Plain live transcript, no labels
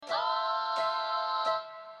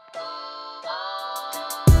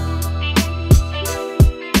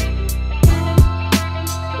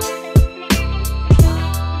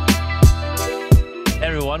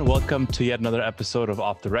everyone. Welcome to yet another episode of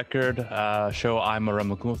Off the Record show. I'm Aram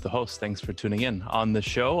Makumov, the host. Thanks for tuning in. On the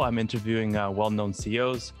show, I'm interviewing well-known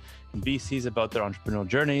CEOs and VCs about their entrepreneurial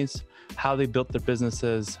journeys, how they built their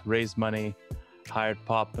businesses, raised money, hired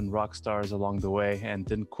pop and rock stars along the way, and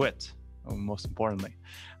didn't quit, most importantly.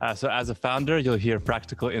 So as a founder, you'll hear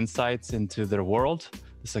practical insights into their world,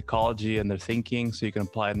 the psychology and their thinking, so you can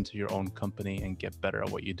apply it into your own company and get better at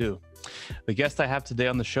what you do. The guest I have today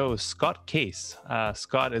on the show is Scott Case.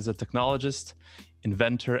 Scott is a technologist,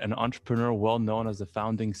 inventor, and entrepreneur, well known as the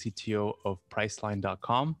founding CTO of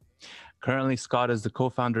Priceline.com. Currently, Scott is the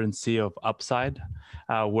co-founder and CEO of Upside,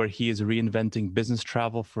 where he is reinventing business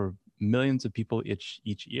travel for millions of people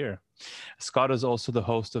each year. Scott is also the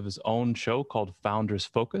host of his own show called Founders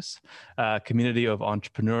Focus, a community of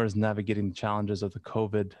entrepreneurs navigating the challenges of the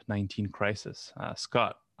COVID-19 crisis.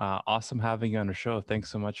 Scott, awesome having you on the show. Thanks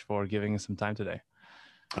so much for giving us some time today.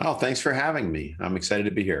 Oh, thanks for having me. I'm excited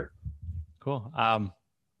to be here. Cool.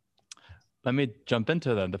 Let me jump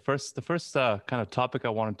into that. The first kind of topic I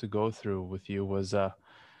wanted to go through with you was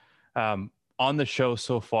on the show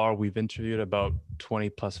so far, we've interviewed about 20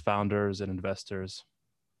 plus founders and investors.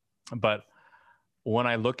 But when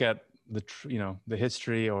I look at the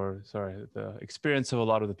history the experience of a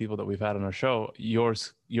lot of the people that we've had on our show,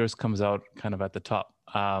 yours comes out kind of at the top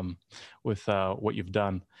with what you've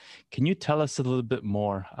done. Can you tell us a little bit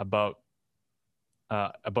more about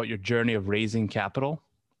your journey of raising capital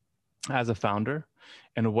as a founder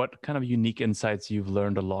and what kind of unique insights you've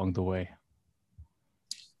learned along the way?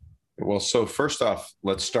 Well, so first off,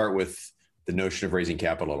 let's start with the notion of raising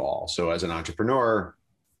capital at all. So as an entrepreneur,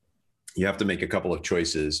 you have to make a couple of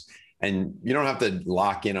choices, and you don't have to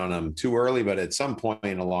lock in on them too early, but at some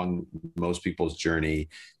point along most people's journey,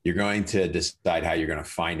 you're going to decide how you're going to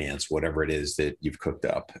finance whatever it is that you've cooked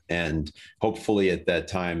up. And hopefully at that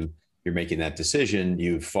time you're making that decision,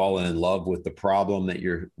 you've fallen in love with the problem that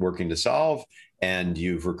you're working to solve, and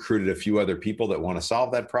you've recruited a few other people that want to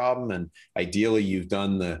solve that problem. And ideally you've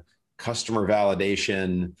done the customer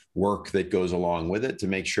validation work that goes along with it to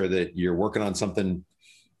make sure that you're working on something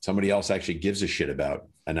somebody else actually gives a shit about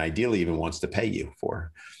and ideally even wants to pay you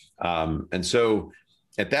for. And so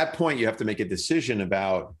at that point, you have to make a decision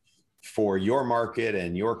about, for your market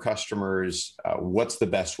and your customers, what's the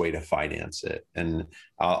best way to finance it. And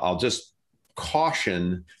I'll just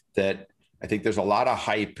caution that I think there's a lot of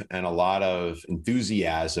hype and a lot of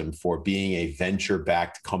enthusiasm for being a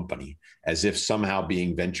venture-backed company, as if somehow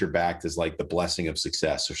being venture-backed is like the blessing of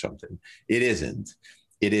success or something. It isn't.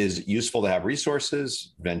 It is useful to have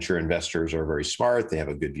resources. Venture investors are very smart. They have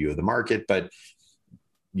a good view of the market, but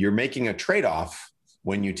you're making a trade-off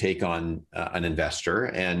when you take on an investor,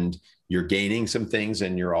 and you're gaining some things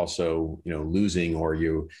and you're also losing, or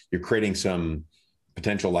you're creating some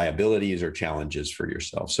potential liabilities or challenges for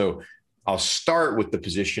yourself. So I'll start with the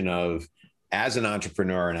position of, as an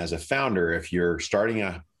entrepreneur and as a founder, if you're starting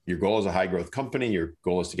your goal is a high growth company, your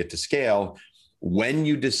goal is to get to scale. When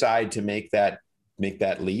you decide to make that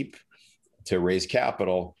leap to raise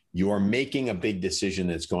capital, you're making a big decision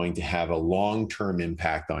that's going to have a long-term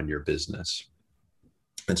impact on your business.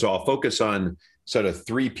 And so I'll focus on sort of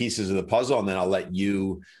three pieces of the puzzle, and then I'll let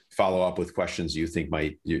you follow up with questions you think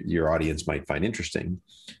your audience might find interesting.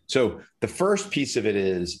 So the first piece of it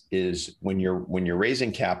is when you're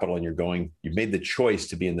raising capital and you've made the choice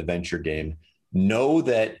to be in the venture game, know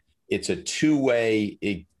that it's a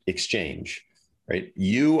two-way exchange, right?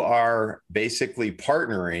 You are basically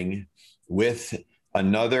partnering with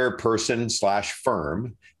another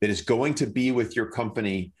person/firm that is going to be with your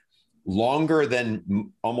company longer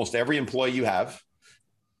than almost every employee you have,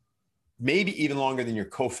 maybe even longer than your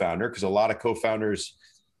co-founder, because a lot of co-founders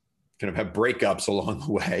kind of have breakups along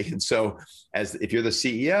the way. And so if you're the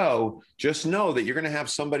CEO, just know that you're going to have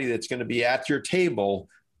somebody that's going to be at your table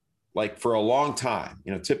like for a long time,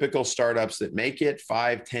 typical startups that make it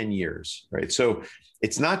 5-10 years, right? So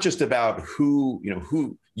it's not just about who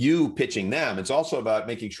you pitching them. It's also about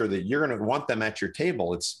making sure that you're going to want them at your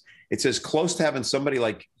table. It's as close to having somebody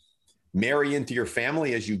like marry into your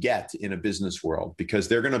family as you get in a business world, because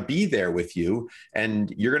they're going to be there with you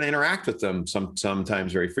and you're going to interact with them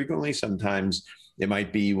sometimes very frequently. Sometimes it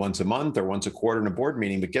might be once a month or once a quarter in a board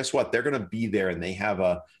meeting, but guess what? They're going to be there and they have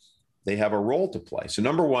a role to play. So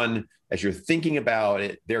number one, as you're thinking about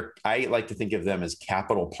it, I like to think of them as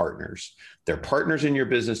capital partners. They're partners in your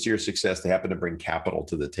business to your success. They happen to bring capital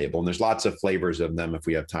to the table. And there's lots of flavors of them. If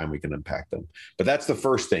we have time, we can unpack them. But that's the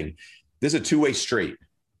first thing. This is a two-way street,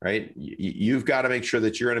 right? You've got to make sure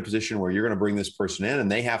that you're in a position where you're going to bring this person in,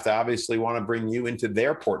 and they have to obviously want to bring you into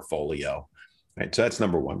their portfolio, right? So that's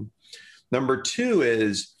number one. Number two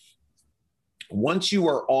is, once you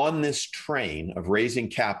are on this train of raising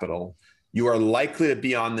capital, you are likely to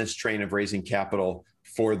be on this train of raising capital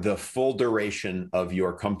for the full duration of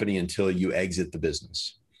your company until you exit the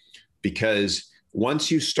business. Because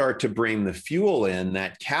once you start to bring the fuel in,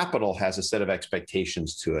 that capital has a set of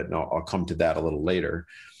expectations to it. And I'll come to that a little later.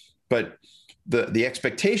 But the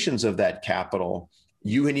expectations of that capital,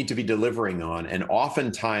 you need to be delivering on. And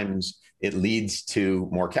oftentimes it leads to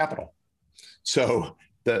more capital. So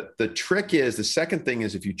the trick is, the second thing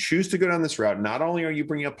is, if you choose to go down this route, not only are you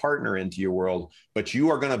bringing a partner into your world, but you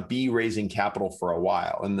are going to be raising capital for a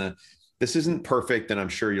while. And this isn't perfect. And I'm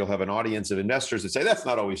sure you'll have an audience of investors that say that's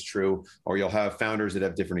not always true, or you'll have founders that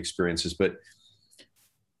have different experiences. But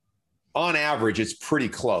on average, it's pretty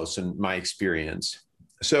close in my experience.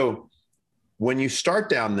 So when you start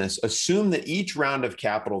down this, assume that each round of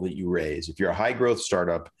capital that you raise, if you're a high growth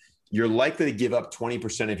startup, you're likely to give up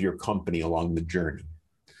 20% of your company along the journey,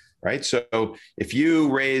 right? So if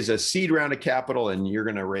you raise a seed round of capital and you're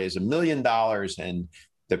going to raise $1 million and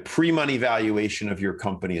the pre-money valuation of your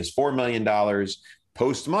company is $4 million,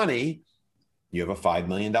 post-money, you have a $5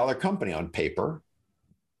 million company on paper.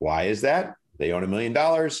 Why is that? They own $1 million.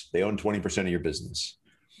 They own 20% of your business.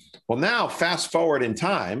 Well, now fast forward in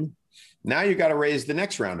time, now you got to raise the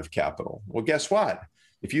next round of capital. Well, guess what?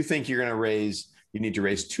 If you think you need to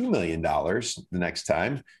raise $2 million the next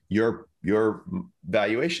time, your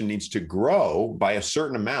valuation needs to grow by a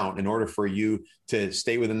certain amount in order for you to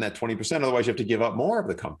stay within that 20%. Otherwise, you have to give up more of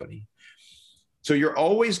the company. So you're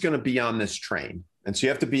always going to be on this train. And so you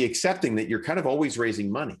have to be accepting that you're kind of always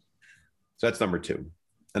raising money. So that's number two.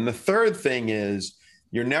 And the third thing is,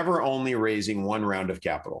 you're never only raising one round of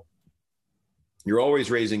capital. You're always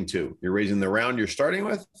raising two. You're raising the round you're starting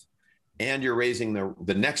with, and you're raising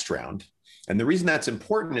the next round. And the reason that's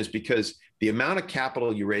important is because the amount of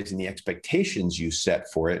capital you raise and the expectations you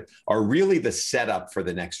set for it are really the setup for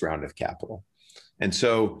the next round of capital. And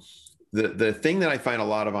so the thing that I find a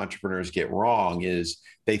lot of entrepreneurs get wrong is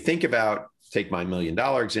they think about, take my $1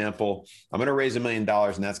 million example, I'm going to raise $1 million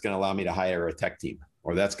and that's going to allow me to hire a tech team,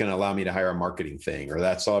 or that's going to allow me to hire a marketing thing, or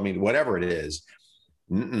that's all, whatever it is.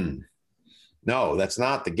 No, that's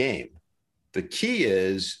not the game. The key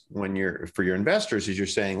is, for your investors, is you're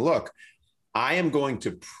saying, look, I am going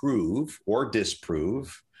to prove or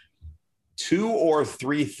disprove 2 or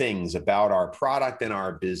 3 things about our product and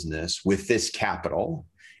our business with this capital.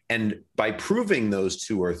 And by proving those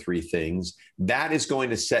 2 or 3 things, that is going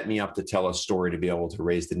to set me up to tell a story to be able to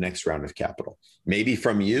raise the next round of capital. Maybe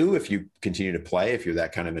from you, if you continue to play, if you're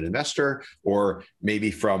that kind of an investor, or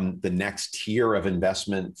maybe from the next tier of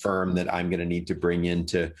investment firm that I'm going to need to bring in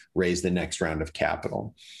to raise the next round of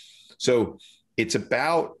capital. So it's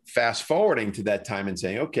about fast forwarding to that time and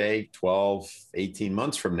saying, okay, 12, 18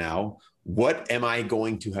 months from now, what am I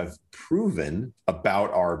going to have proven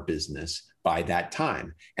about our business by that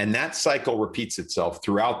time? And that cycle repeats itself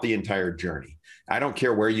throughout the entire journey. I don't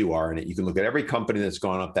care where you are in it. You can look at every company that's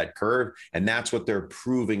gone up that curve, and that's what they're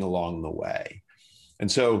proving along the way. And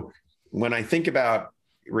so when I think about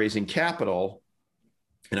raising capital,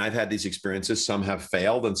 and I've had these experiences, some have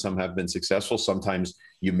failed and some have been successful. Sometimes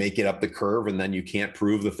you make it up the curve and then you can't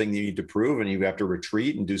prove the thing you need to prove and you have to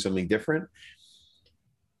retreat and do something different.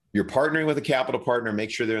 You're partnering with a capital partner,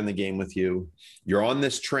 make sure they're in the game with you. You're on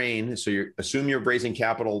this train, so assume you're raising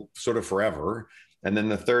capital sort of forever. And then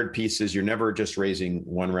the third piece is, you're never just raising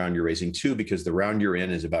one round, you're raising 2, because the round you're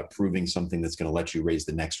in is about proving something that's going to let you raise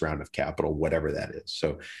the next round of capital, whatever that is.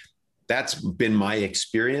 So that's been my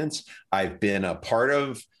experience. I've been a part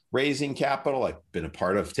of raising capital. I've been a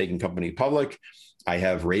part of taking company public. I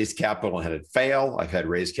have raised capital and had it fail. I've had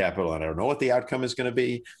raised capital and I don't know what the outcome is going to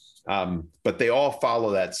be. But they all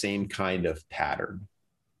follow that same kind of pattern.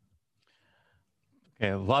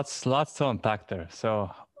 Okay, lots to unpack there.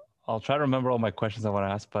 So I'll try to remember all my questions I want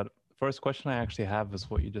to ask. But first question I actually have is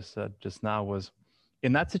what you just said just now was,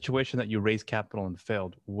 in that situation that you raised capital and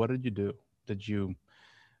failed, what did you do? Did you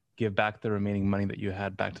give back the remaining money that you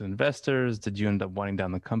had back to investors? Did you end up winding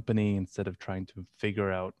down the company instead of trying to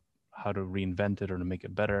figure out how to reinvent it or to make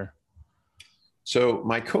it better? So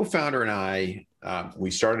my co-founder and I,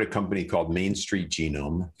 we started a company called Main Street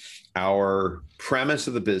Genome. Our premise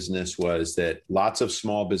of the business was that lots of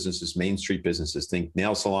small businesses, Main Street businesses, think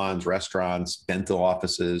nail salons, restaurants, dental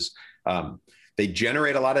offices, they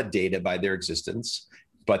generate a lot of data by their existence,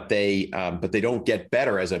 but they don't get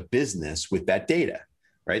better as a business with that data.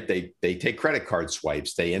 Right? They take credit card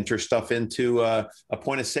swipes. They enter stuff into a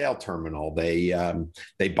point of sale terminal. They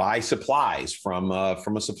buy supplies from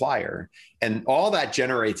a supplier, and all that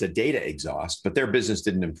generates a data exhaust. But their business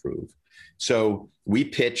didn't improve. So we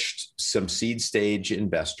pitched some seed stage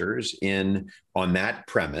investors in on that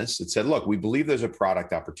premise. It said, look, we believe there's a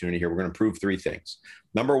product opportunity here. We're going to prove three things.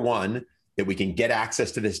 Number one, that we can get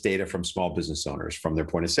access to this data from small business owners, from their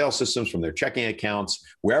point of sale systems, from their checking accounts,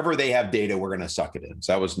 wherever they have data, we're going to suck it in.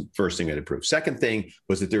 So that was the first thing we had to prove. Second thing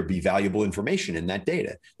was that there'd be valuable information in that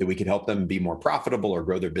data, that we could help them be more profitable or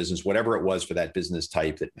grow their business, whatever it was for that business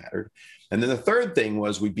type that mattered. And then the third thing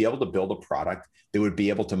was we'd be able to build a product that would be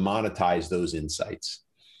able to monetize those insights.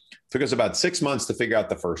 Took us about 6 months to figure out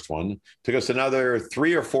the first one. Took us another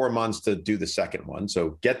 3 or 4 months to do the second one.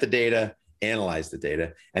 So get the data, analyze the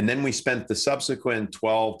data. And then we spent the subsequent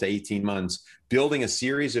 12 to 18 months building a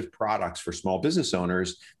series of products for small business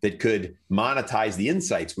owners that could monetize the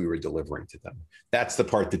insights we were delivering to them. That's the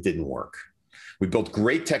part that didn't work. We built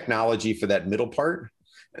great technology for that middle part,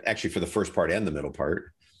 actually for the first part and the middle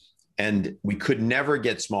part. And we could never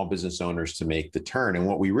get small business owners to make the turn. And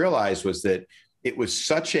what we realized was that there was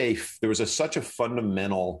such a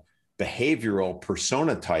fundamental behavioral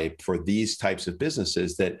persona type for these types of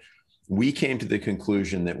businesses that we came to the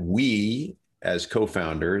conclusion that we, as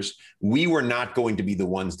co-founders, we were not going to be the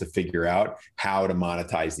ones to figure out how to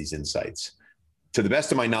monetize these insights. To the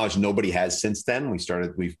best of my knowledge, nobody has since then.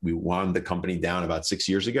 We wound the company down about 6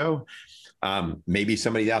 years ago. Maybe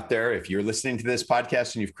somebody out there, if you're listening to this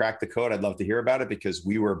podcast and you've cracked the code, I'd love to hear about it, because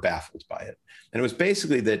we were baffled by it. And it was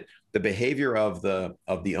basically that the behavior of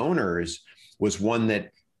the owners was one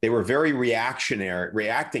that they were very reactionary,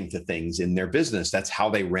 reacting to things in their business. That's how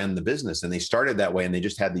they ran the business. And they started that way, and they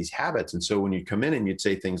just had these habits. And so when you come in and you'd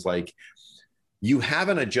say things like, you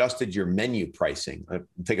haven't adjusted your menu pricing,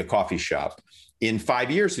 take a coffee shop, in 5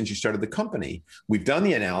 years since you started the company. We've done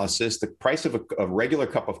the analysis. The price of a regular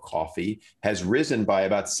cup of coffee has risen by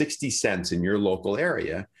about 60 cents in your local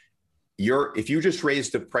area. If you just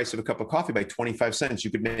raised the price of a cup of coffee by 25 cents, you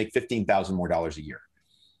could make $15,000 more a year.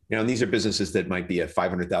 And these are businesses that might be a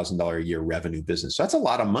 $500,000 a year revenue business. So that's a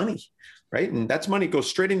lot of money, right? And that's money goes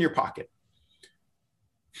straight in your pocket.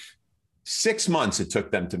 6 months it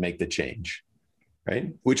took them to make the change,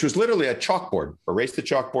 right? Which was literally a chalkboard. Erase the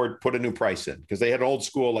chalkboard, put a new price in, because they had old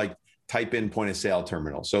school, like, type in point of sale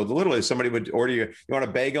terminal. So literally somebody would order you want a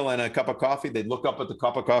bagel and a cup of coffee. They'd look up at the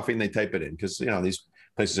cup of coffee and they type it in, because these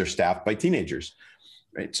places are staffed by teenagers,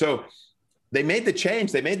 right? So they made the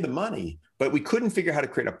change, they made the money, but we couldn't figure out how to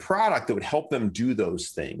create a product that would help them do those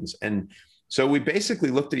things. And so we basically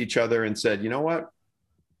looked at each other and said, you know what,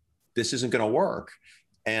 this isn't going to work.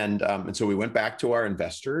 And so we went back to our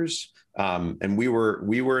investors, and we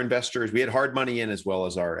were investors. We had hard money in as well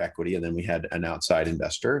as our equity, and then we had an outside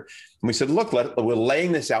investor. And we said, look, we're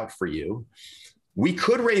laying this out for you. We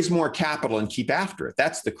could raise more capital and keep after it.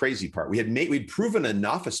 That's the crazy part. We'd proven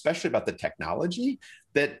enough, especially about the technology,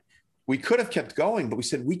 that we could have kept going, but we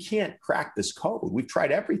said, we can't crack this code. We've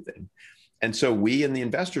tried everything. And so we and the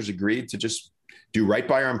investors agreed to just do right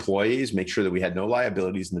by our employees, make sure that we had no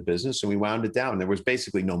liabilities in the business, and we wound it down. There was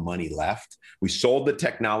basically no money left. We sold the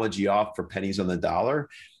technology off for pennies on the dollar,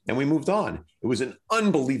 and we moved on. It was an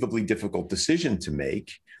unbelievably difficult decision to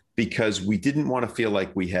make, because we didn't want to feel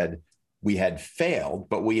like we had failed,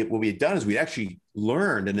 but what we had done is we actually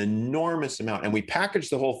learned an enormous amount, and we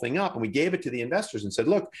packaged the whole thing up and we gave it to the investors and said,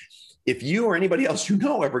 look, if you or anybody else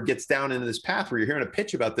ever gets down into this path where you're hearing a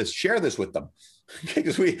pitch about this, share this with them,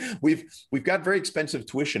 because we've got very expensive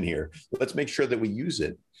tuition here. Let's make sure that we use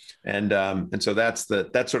it, and so that's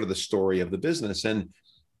sort of the story of the business. And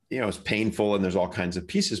it's painful, and there's all kinds of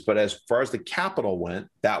pieces. But as far as the capital went,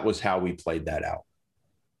 that was how we played that out.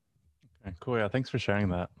 Okay, cool. Yeah, thanks for sharing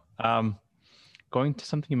that. Going to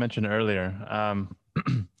something you mentioned earlier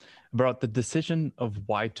about the decision of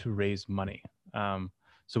why to raise money.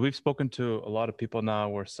 So we've spoken to a lot of people now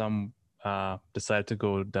where some decided to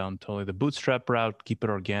go down totally the bootstrap route, keep it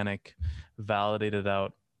organic, validate it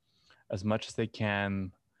out as much as they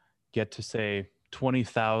can, get to say 20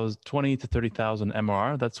 to 30,000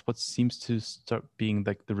 MRR. That's what seems to start being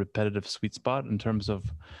like the repetitive sweet spot in terms of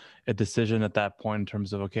a decision at that point, in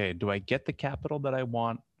terms of, okay, do I get the capital that I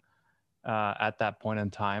want at that point in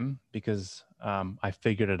time because I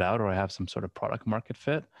figured it out, or I have some sort of product market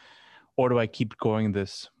fit? Or do I keep going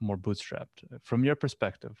this more bootstrapped? From your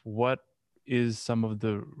perspective, what is some of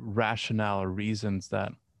the rationale or reasons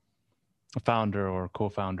that a founder or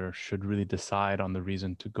co-founder should really decide on the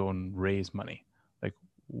reason to go and raise money? Like,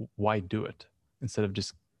 why do it instead of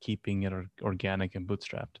just keeping it organic and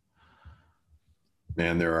bootstrapped?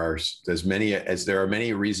 Man, there are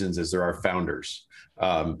many reasons as there are founders.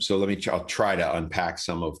 So I'll try to unpack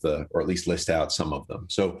some of or at least list out some of them.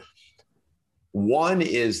 So one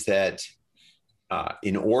is that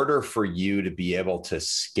in order for you to be able to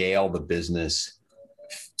scale the business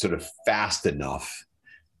sort of fast enough,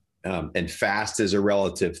 and fast is a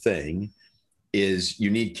relative thing, is you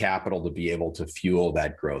need capital to be able to fuel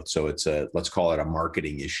that growth. So it's let's call it a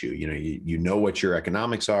marketing issue. You know what your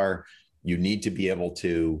economics are. You need to be able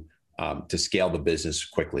to scale the business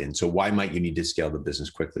quickly. And so why might you need to scale the business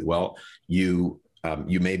quickly? Well, you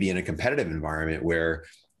may be in a competitive environment where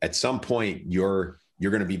at some point you're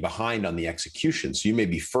going to be behind on the execution. So you may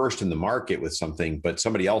be first in the market with something, but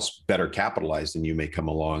somebody else better capitalized than you may come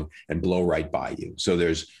along and blow right by you. So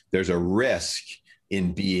there's a risk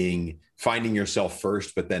in finding yourself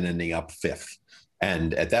first, but then ending up fifth.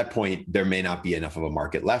 And at that point, there may not be enough of a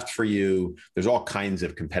market left for you. There's all kinds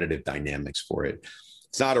of competitive dynamics for it.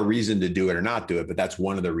 It's not a reason to do it or not do it, but that's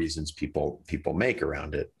one of the reasons people make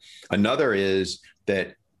around it. Another is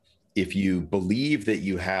that if you believe that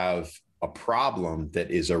you have a problem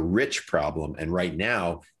that is a rich problem, and right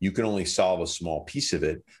now you can only solve a small piece of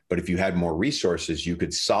it, but if you had more resources, you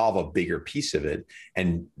could solve a bigger piece of it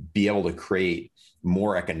and be able to create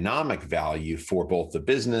more economic value for both the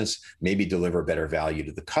business, maybe deliver better value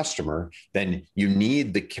to the customer, then you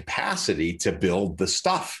need the capacity to build the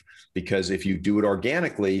stuff. Because if you do it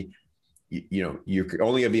organically, you're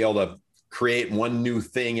only going to be able to create one new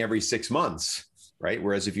thing every 6 months, right?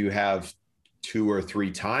 Whereas if you have 2 or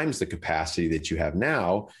 3 times the capacity that you have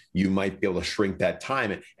now, you might be able to shrink that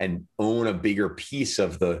time and own a bigger piece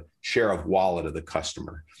of the share of wallet of the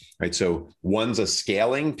customer, right? So one's a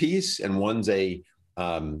scaling piece and one's the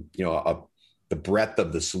breadth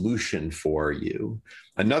of the solution for you.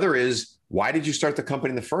 Another is, why did you start the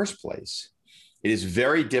company in the first place? It is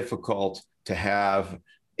very difficult to have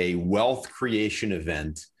a wealth creation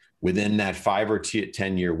event within that 5 or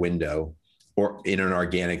 10 year window or in an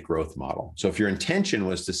organic growth model. So if your intention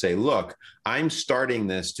was to say, look, I'm starting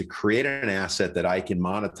this to create an asset that I can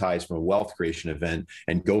monetize from a wealth creation event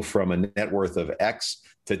and go from a net worth of X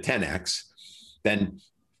to 10X, then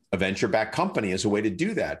a venture-backed company is a way to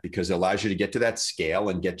do that because it allows you to get to that scale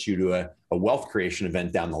and get you to a wealth creation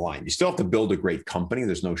event down the line. You still have to build a great company.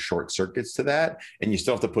 There's no short circuits to that. And you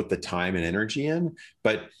still have to put the time and energy in.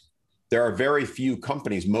 But there are very few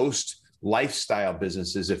companies, most lifestyle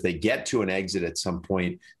businesses, if they get to an exit at some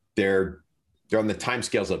point, they're on the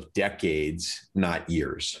timescales of decades, not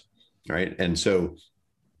years, right? And so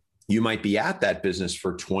you might be at that business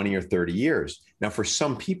for 20 or 30 years. Now, for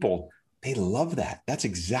some people, they love that. That's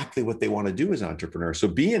exactly what they want to do as entrepreneurs. So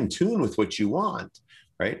be in tune with what you want,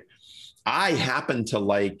 right? I happen to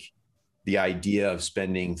like the idea of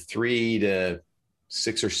spending 3 to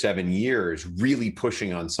 6 or 7 years really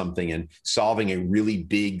pushing on something and solving a really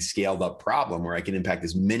big scaled up problem where I can impact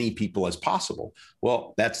as many people as possible.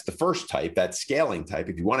 Well, that's the first type, that scaling type.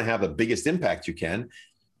 If you want to have the biggest impact you can,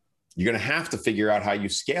 you're going to have to figure out how you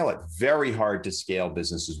scale it. Very hard to scale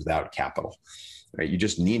businesses without capital. Right? You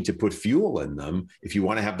just need to put fuel in them if you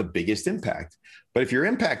want to have the biggest impact. But if your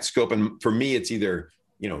impact scope, and for me, it's either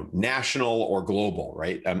national or global,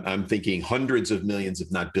 right? I'm thinking hundreds of millions,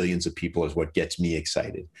 if not billions of people is what gets me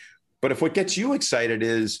excited. But if what gets you excited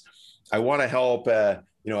is I want to help a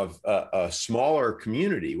smaller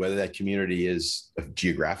community, whether that community is a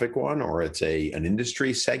geographic one or it's an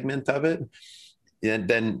industry segment of it, and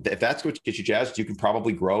then if that's what gets you jazzed, you can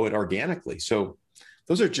probably grow it organically. So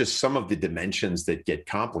those are just some of the dimensions that get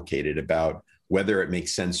complicated about whether it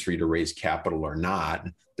makes sense for you to raise capital or not,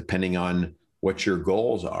 depending on what your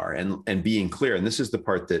goals are and being clear. And this is the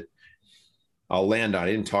part that I'll land on.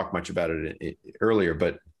 I didn't talk much about it earlier,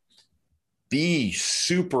 but be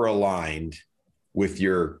super aligned with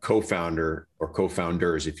your co-founder or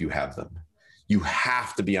co-founders if you have them. You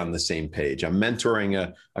have to be on the same page. I'm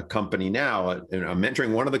mentoring a company now, and I'm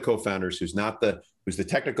mentoring one of the co-founders who's the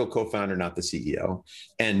technical co-founder, not the CEO.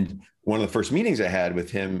 And one of the first meetings I had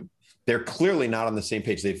with him, they're clearly not on the same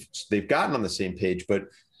page. They've gotten on the same page, but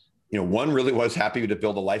one really was happy to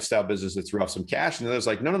build a lifestyle business that threw off some cash, and the other's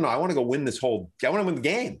like, no, I want to go win I want to win the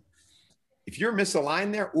game. If you're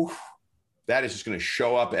misaligned there, that is just going to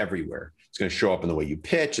show up everywhere. It's going to show up in the way you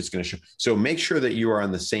pitch. It's going to show. So make sure that you are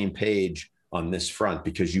on the same page on this front,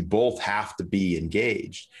 because you both have to be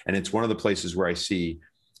engaged. And it's one of the places where I see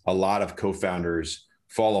a lot of co-founders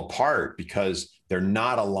fall apart because they're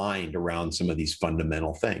not aligned around some of these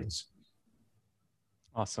fundamental things.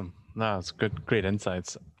 Awesome. No, it's great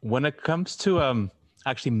insights. When it comes to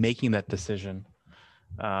actually making that decision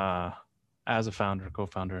as a founder,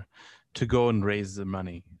 co-founder, to go and raise the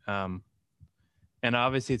money, and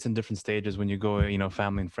obviously it's in different stages when you go,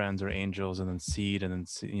 family and friends or angels and then seed and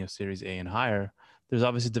then, series A and higher, there's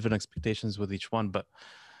obviously different expectations with each one. But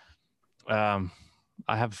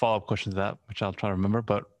I have a follow-up question to that, which I'll try to remember.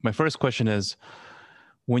 But my first question is,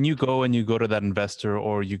 when you go to that investor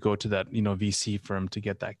or you go to that, VC firm to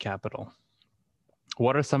get that capital,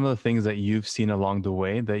 what are some of the things that you've seen along the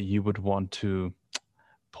way that you would want to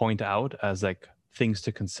point out as like things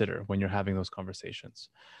to consider when you're having those conversations?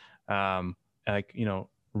 Like,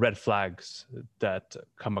 red flags that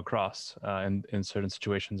come across in certain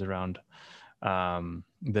situations around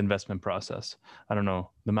the investment process. I don't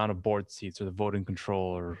know, the amount of board seats or the voting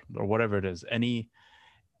control or whatever it is.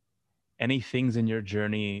 Any things in your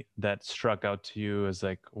journey that struck out to you as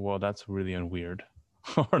like, well, that's really weird,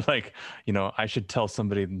 or like, I should tell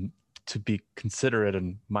somebody to be considerate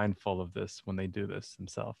and mindful of this when they do this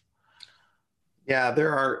themselves? Yeah,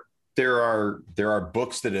 there are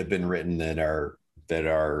books that have been written that are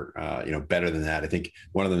better than that. I think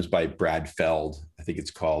one of them is by Brad Feld. I think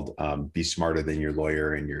it's called "Be Smarter Than Your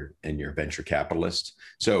Lawyer and Your Venture Capitalist."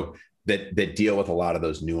 So that deal with a lot of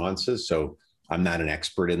those nuances. So I'm not an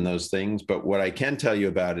expert in those things, but what I can tell you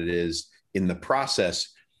about it is in the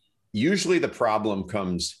process, usually the problem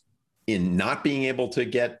comes in not being able to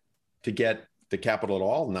get the capital at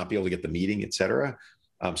all, not be able to get the meeting, et cetera.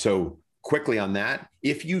 So quickly on that,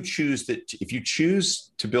 if you choose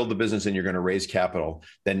to build the business and you're going to raise capital,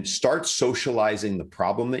 then start socializing the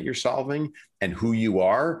problem that you're solving and who you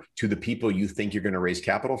are to the people you think you're going to raise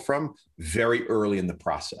capital from very early in the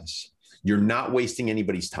process. You're not wasting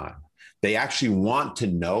anybody's time. They actually want to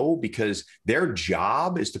know because their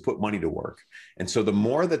job is to put money to work. And so the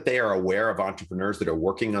more that they are aware of entrepreneurs that are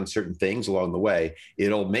working on certain things along the way,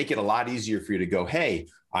 it'll make it a lot easier for you to go, hey,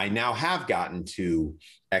 I now have gotten to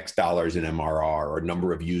X dollars in MRR or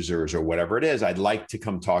number of users or whatever it is. I'd like to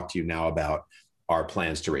come talk to you now about our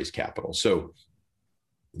plans to raise capital. So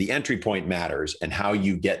the entry point matters, and how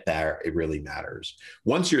you get there, it really matters.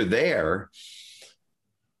 Once you're there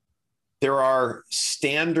are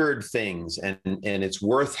standard things, and it's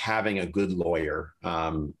worth having a good lawyer.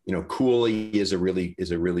 Cooley is a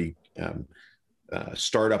really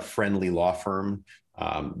startup friendly law firm.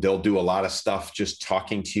 They'll do a lot of stuff just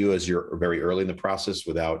talking to you as you're very early in the process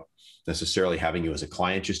without necessarily having you as a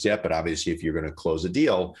client just yet. But obviously, if you're going to close a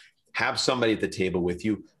deal, have somebody at the table with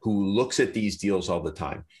you who looks at these deals all the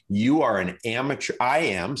time. You are an amateur. I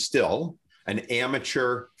am still an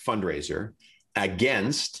amateur fundraiser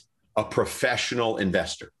against a professional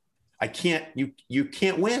investor. You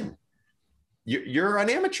can't win. You're an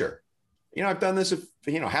amateur. I've done this,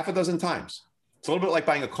 half a dozen times. It's a little bit like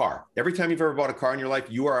buying a car. Every time you've ever bought a car in your life,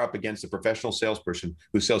 you are up against a professional salesperson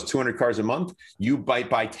who sells 200 cars a month. You might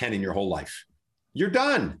buy 10 in your whole life. You're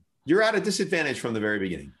done. You're at a disadvantage from the very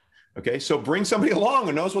beginning. Okay. So bring somebody along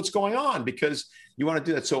who knows what's going on, because you want to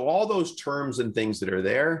do that. So all those terms and things that are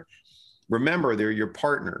there, remember, they're your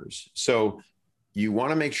partners. So you want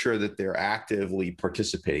to make sure that they're actively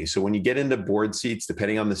participating. So when you get into board seats,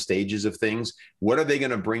 depending on the stages of things, what are they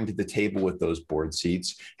going to bring to the table with those board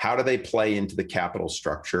seats? How do they play into the capital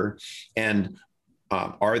structure? And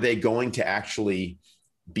are they going to actually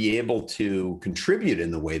be able to contribute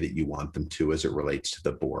in the way that you want them to as it relates to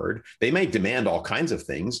the board? They may demand all kinds of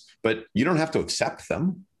things, but you don't have to accept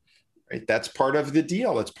them. Right? That's part of the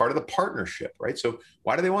deal. That's part of the partnership, right? So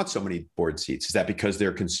why do they want so many board seats? Is that because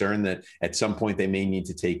they're concerned that at some point they may need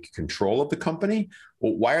to take control of the company?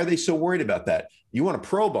 Well, why are they so worried about that? You want to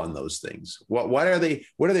probe on those things. What are they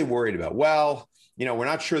worried about? Well, we're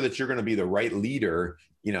not sure that you're going to be the right leader,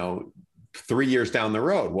 3 years down the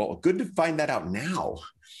road. Well, good to find that out now,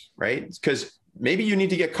 right? Because maybe you need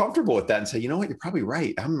to get comfortable with that and say, you know what, you're probably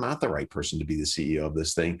right. I'm not the right person to be the CEO of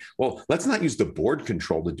this thing. Well, let's not use the board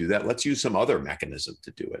control to do that. Let's use some other mechanism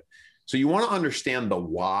to do it. So you want to understand the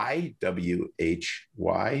why,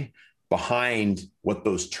 WHY, behind what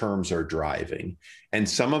those terms are driving. And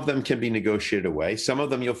some of them can be negotiated away. Some of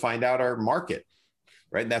them you'll find out are market,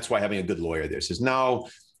 right? And that's why having a good lawyer there says, no,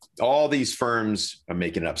 all these firms are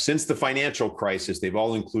making it up. Since the financial crisis, they've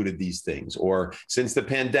all included these things. Or since the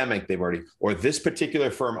pandemic, or this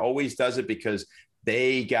particular firm always does it because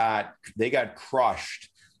they got crushed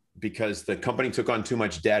because the company took on too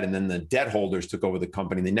much debt, and then the debt holders took over the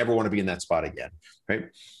company. They never want to be in that spot again, right?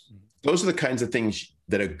 Those are the kinds of things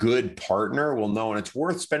that a good partner will know, and it's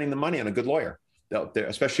worth spending the money on a good lawyer,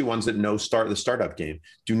 especially ones that know the startup game.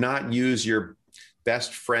 Do not use your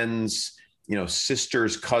best friend's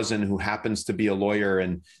sister's cousin who happens to be a lawyer,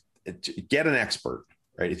 and get an expert,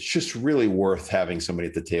 right? It's just really worth having somebody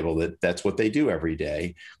at the table that's what they do every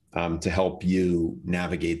day to help you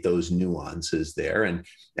navigate those nuances there. And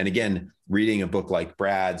again, reading a book like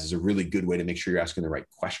Brad's is a really good way to make sure you're asking the right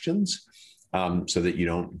questions so that you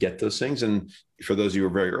don't get those things. And for those of you who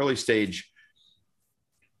are very early stage,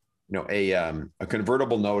 a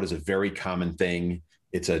convertible note is a very common thing.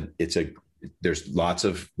 There's lots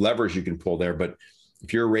of levers you can pull there, but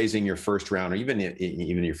if you're raising your first round or even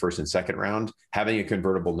your first and second round, having a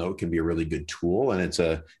convertible note can be a really good tool. And it's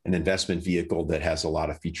an investment vehicle that has a lot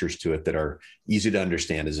of features to it that are easy to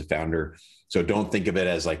understand as a founder. So don't think of it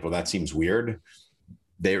as like, well, that seems weird.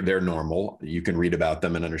 They're normal. You can read about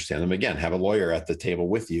them and understand them. Again, have a lawyer at the table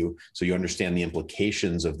with you so you understand the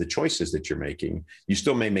implications of the choices that you're making. You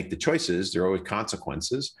still may make the choices. There are always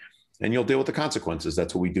consequences, and you'll deal with the consequences.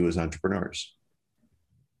 That's what we do as entrepreneurs.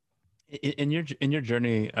 In your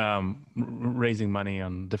journey raising money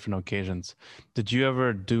on different occasions, did you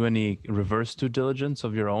ever do any reverse due diligence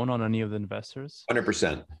of your own on any of the investors?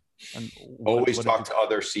 100%. Always talk to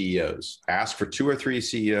other CEOs. Ask for 2 or 3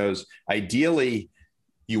 CEOs. Ideally,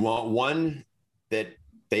 you want one that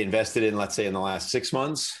they invested in, let's say, in the last 6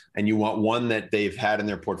 months, and you want one that they've had in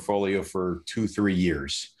their portfolio for 2-3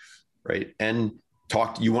 years, right? And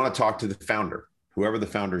you want to talk to the founder, whoever the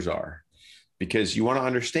founders are, because you want to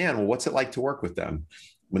understand, well, what's it like to work with them?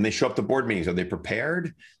 When they show up to board meetings, are they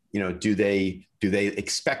prepared? Do they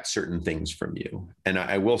expect certain things from you? And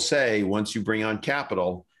I will say, once you bring on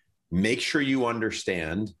capital, make sure you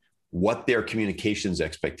understand what their communications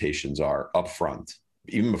expectations are upfront,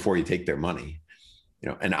 even before you take their money.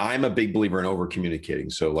 And I'm a big believer in over communicating.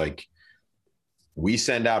 So like, we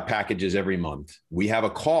send out packages every month. We have a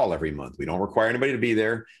call every month. We don't require anybody to be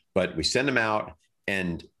there, but we send them out,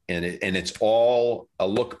 and it's all a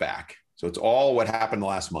look back. So it's all what happened the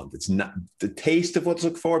last month. It's not the taste of what's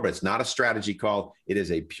look forward, but it's not a strategy call. It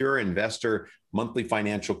is a pure investor monthly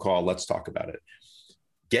financial call. Let's talk about it.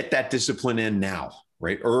 Get that discipline in now,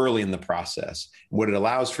 right? Early in the process. What it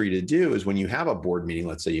allows for you to do is when you have a board meeting,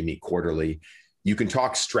 let's say you meet quarterly, you can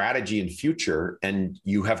talk strategy and future, and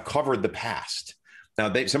you have covered the past.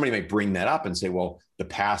 Now, somebody might bring that up and say, well, the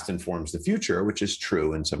past informs the future, which is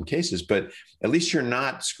true in some cases, but at least you're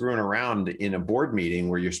not screwing around in a board meeting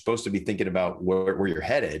where you're supposed to be thinking about where you're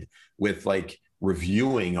headed with like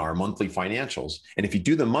reviewing our monthly financials. And if you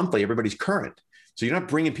do the monthly, everybody's current. So you're not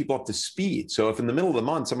bringing people up to speed. So if in the middle of the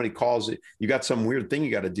month, somebody calls, you got some weird thing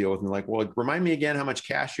you got to deal with, and they're like, well, remind me again how much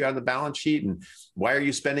cash you have on the balance sheet and why are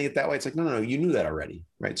you spending it that way? It's like, no, you knew that already,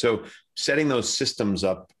 right? So setting those systems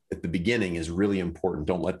up at the beginning is really important.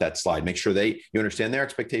 Don't let that slide. Make sure you understand their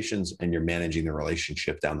expectations and you're managing the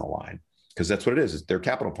relationship down the line, because that's what it is. They're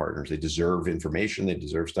capital partners. They deserve information. They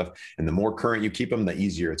deserve stuff. And the more current you keep them, the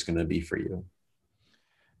easier it's going to be for you.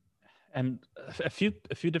 And a few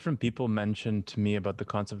different people mentioned to me about the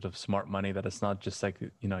concept of smart money, that it's not just like,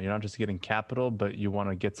 you're not just getting capital, but you want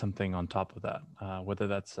to get something on top of that, whether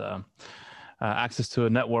that's access to a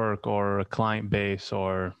network or a client base,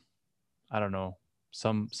 or I don't know.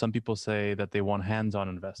 Some people say that they want hands-on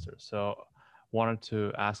investors. So wanted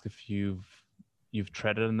to ask if you've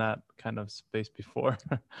treaded in that kind of space before.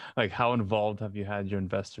 Like, how involved have you had your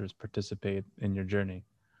investors participate in your journey?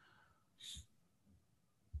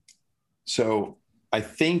 So I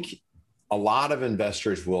think a lot of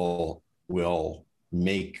investors will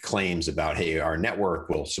make claims about, hey, our network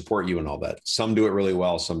will support you and all that. Some do it really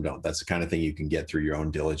well, some don't. That's the kind of thing you can get through your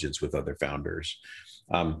own diligence with other founders.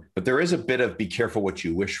 But there is a bit of be careful what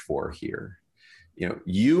you wish for here.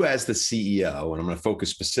 You as the CEO, and I'm going to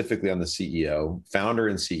focus specifically on the CEO, founder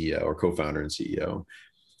and CEO, or co-founder and CEO,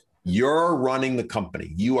 you're running the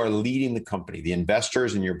company. You are leading the company. The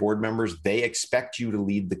investors and your board members, they expect you to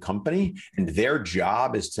lead the company, and their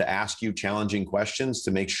job is to ask you challenging questions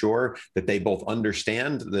to make sure that they both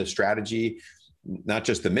understand the strategy, not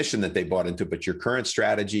just the mission that they bought into, but your current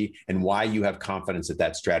strategy and why you have confidence that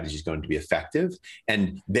that strategy is going to be effective.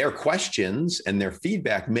 And their questions and their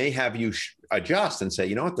feedback may have you adjust and say,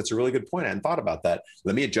 you know what, that's a really good point. I hadn't thought about that.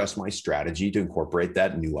 Let me adjust my strategy to incorporate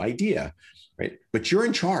that new idea. Right? But you're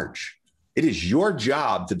in charge. It is your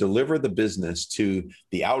job to deliver the business to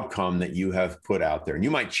the outcome that you have put out there. And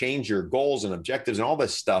you might change your goals and objectives and all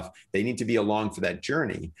this stuff. They need to be along for that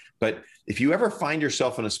journey. But if you ever find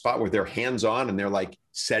yourself in a spot where they're hands-on and they're like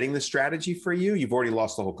setting the strategy for you, you've already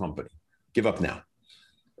lost the whole company. Give up now.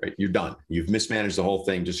 Right? You're done. You've mismanaged the whole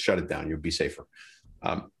thing. Just shut it down. You'll be safer.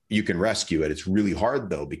 You can rescue it. It's really hard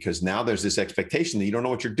though, because now there's this expectation that you don't know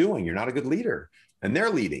what you're doing. You're not a good leader, and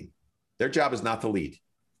they're leading. Their job is not to lead.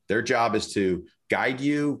 Their job is to guide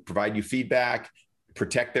you, provide you feedback,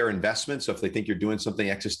 protect their investment. So if they think you're doing something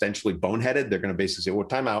existentially boneheaded, they're going to basically say, well,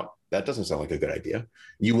 time out. That doesn't sound like a good idea.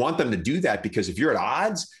 You want them to do that, because if you're at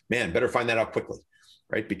odds, man, better find that out quickly,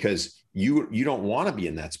 right? Because you don't want to be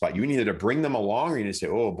in that spot. You need to bring them along, or you need to say,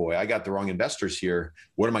 oh boy, I got the wrong investors here.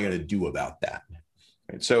 What am I going to do about that?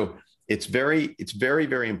 Right? So it's very,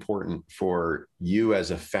 very important for you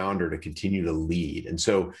as a founder to continue to lead. And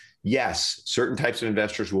so, yes, certain types of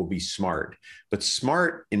investors will be smart, but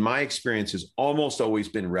smart, in my experience, has almost always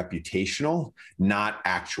been reputational, not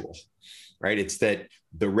actual, right? It's that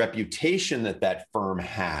the reputation that that firm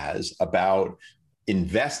has about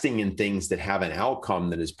investing in things that have an outcome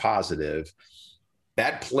that is positive,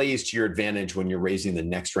 that plays to your advantage when you're raising the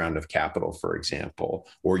next round of capital, for example,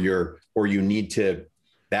 or you need to,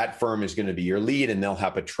 that firm is going to be your lead and they'll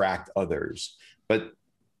help attract others. But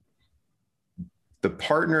the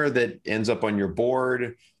partner that ends up on your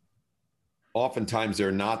board, oftentimes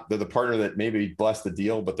they're the partner that maybe blessed the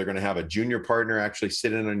deal, but they're going to have a junior partner actually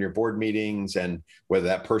sit in on your board meetings, and whether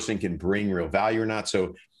that person can bring real value or not.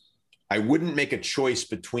 So I wouldn't make a choice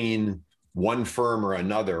between one firm or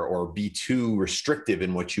another, or be too restrictive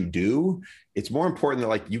in what you do. It's more important that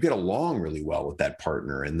like you get along really well with that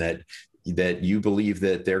partner, and that you believe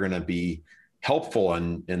that they're going to be helpful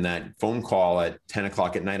in that phone call at 10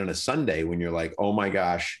 o'clock at night on a Sunday when you're like, oh my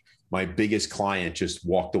gosh, my biggest client just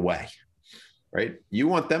walked away, right? You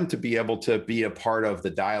want them to be able to be a part of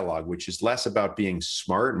the dialogue, which is less about being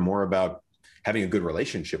smart and more about having a good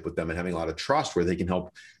relationship with them and having a lot of trust, where they can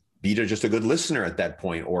help be just a good listener at that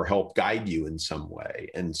point or help guide you in some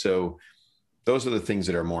way. And so those are the things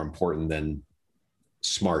that are more important than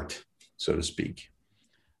smart, so to speak,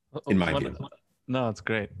 in my view. No, it's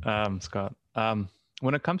great, Scott.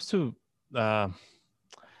 When it comes to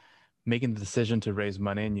making the decision to raise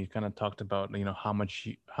money, and you kind of talked about, how much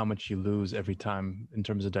you lose every time in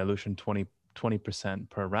terms of dilution, 20%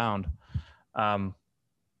 per round.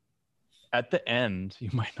 At the end,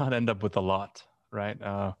 you might not end up with a lot, right?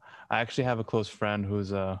 I actually have a close friend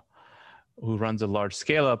who runs a large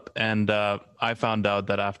scale up, and I found out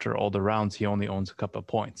that after all the rounds, he only owns a couple of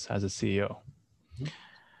points as a CEO,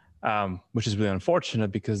 which is really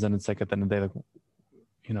unfortunate, because then it's like at the end of the day, like,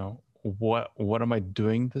 what am I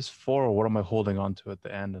doing this for, or what am I holding on to at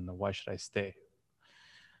the end, and why should I stay?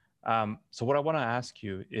 So what I want to ask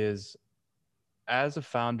you is, as a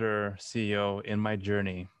founder CEO in my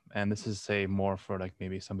journey, and this is say more for like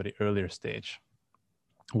maybe somebody earlier stage,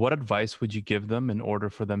 what advice would you give them in order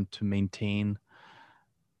for them to maintain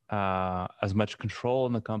as much control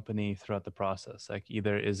in the company throughout the process? Like,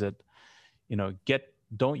 either is it,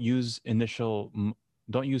 don't use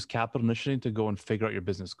capital initially to go and figure out your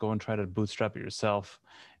business, go and try to bootstrap it yourself.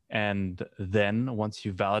 And then once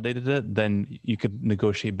you've validated it, then you could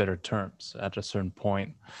negotiate better terms at a certain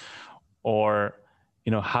point. Or,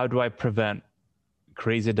 how do I prevent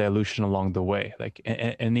crazy dilution along the way? Like,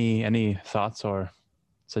 any thoughts or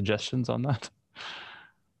suggestions on that?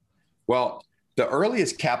 Well, the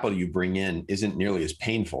earliest capital you bring in isn't nearly as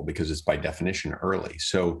painful, because it's by definition early.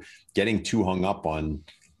 So getting too hung up on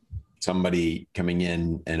somebody coming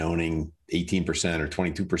in and owning 18% or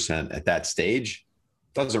 22% at that stage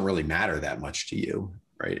doesn't really matter that much to you,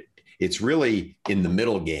 right? It's really in the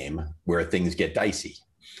middle game where things get dicey,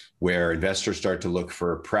 where investors start to look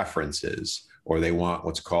for preferences, or they want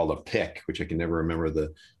what's called a PIK, which I can never remember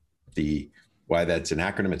the why that's an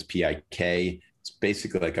acronym. It's PIK. It's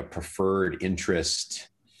basically like a preferred interest.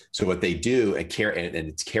 So what they do, and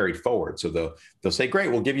it's carried forward. So they'll say, great,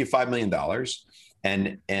 we'll give you $5 million.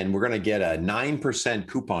 And we're going to get a 9%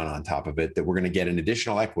 coupon on top of it, that we're going to get an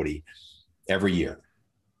additional equity every year,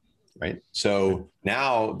 right? So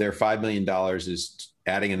now their $5 million is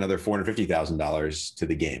adding another $450,000 to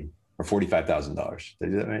the game, or $45,000. Did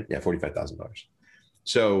I do that right? Yeah, $45,000.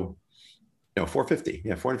 So, $450,000.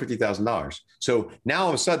 Yeah, $450,000. So now all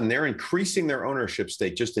of a sudden they're increasing their ownership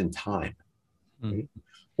stake just in time. Right?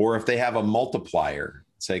 Or if they have a multiplier,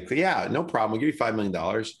 say, yeah, no problem, we'll give you $5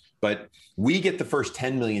 million, but we get the first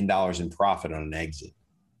 $10 million in profit on an exit.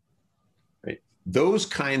 Right? Those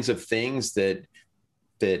kinds of things that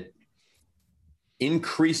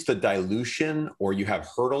increase the dilution, or you have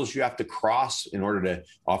hurdles you have to cross in order to,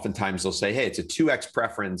 oftentimes they'll say, hey, it's a 2x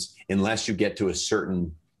preference unless you get to a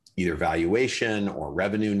certain either valuation or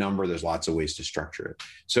revenue number. There's lots of ways to structure it.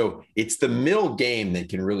 So it's the middle game that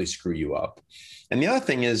can really screw you up. And the other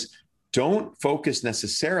thing is, don't focus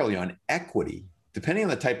necessarily on equity. Depending on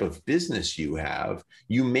the type of business you have,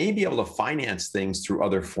 you may be able to finance things through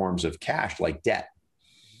other forms of cash, like debt,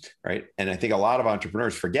 right? And I think a lot of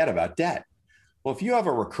entrepreneurs forget about debt. Well, if you have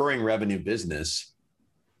a recurring revenue business,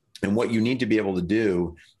 and what you need to be able to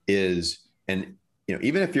do is, and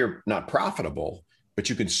even if you're not profitable, but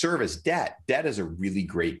you can service debt. Debt is a really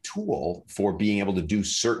great tool for being able to do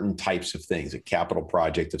certain types of things, a capital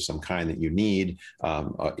project of some kind that you need,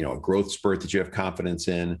 a growth spurt that you have confidence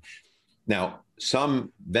in. Now,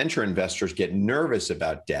 some venture investors get nervous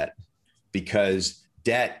about debt because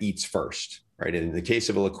debt eats first, right? And in the case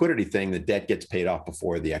of a liquidity thing, the debt gets paid off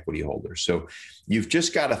before the equity holders. So you've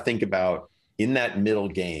just got to think about in that middle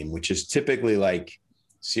game, which is typically like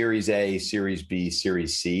Series A, Series B,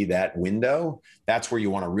 Series C, that window, that's where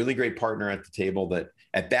you want a really great partner at the table that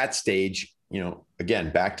at that stage,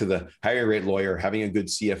 again, back to the hiring a great lawyer, having a good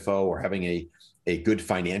CFO or having a good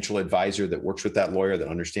financial advisor that works with that lawyer that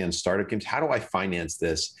understands startup games. How do I finance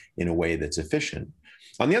this in a way that's efficient?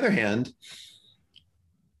 On the other hand,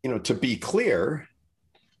 to be clear,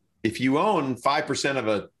 if you own 5% of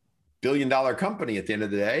a billion-dollar company at the end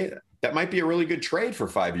of the day, that might be a really good trade for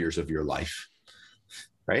 5 years of your life,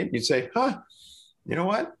 right? You'd say, you know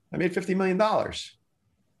what? I made $50 million.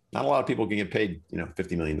 Not a lot of people can get paid,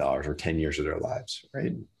 $50 million or 10 years of their lives,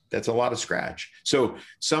 right? That's a lot of scratch. So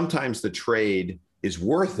sometimes the trade is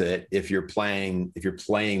worth it if you're playing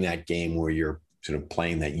that game where you're sort of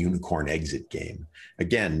playing that unicorn exit game.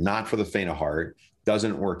 Again, not for the faint of heart,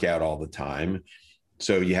 doesn't work out all the time.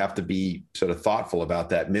 So you have to be sort of thoughtful about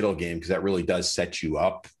that middle game because that really does set you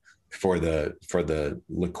up for the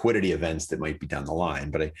liquidity events that might be down the line.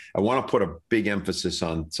 But I want to put a big emphasis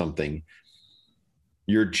on something.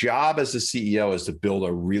 Your job as a CEO is to build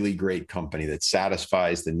a really great company that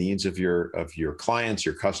satisfies the needs of your clients,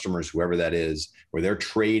 your customers, whoever that is, where they're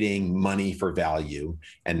trading money for value,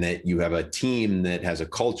 and that you have a team that has a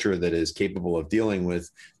culture that is capable of dealing with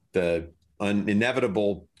the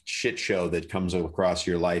inevitable shit show that comes across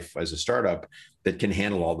your life as a startup that can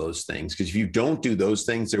handle all those things. Because if you don't do those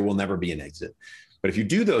things, there will never be an exit. But if you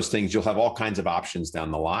do those things, you'll have all kinds of options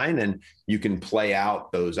down the line, and you can play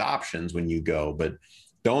out those options when you go. But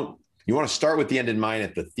you want to start with the end in mind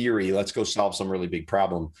at the theory. Let's go solve some really big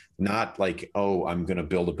problem, not like, oh, I'm going to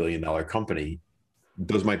build $1 billion company.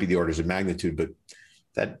 Those might be the orders of magnitude, but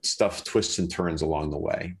that stuff twists and turns along the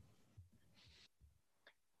way.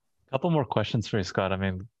 A couple more questions for you, Scott. I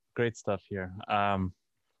mean, great stuff here.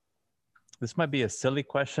 This might be a silly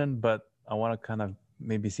question, but I want to kind of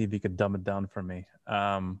maybe see if you could dumb it down for me,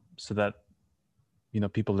 so that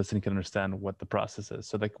people listening can understand what the process is.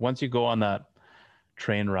 So like once you go on that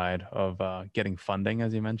train ride of getting funding,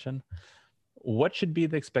 as you mentioned, what should be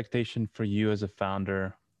the expectation for you as a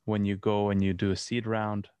founder when you go and you do a seed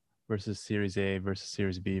round versus Series A versus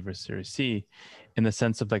Series B versus Series C, in the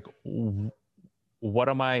sense of like, what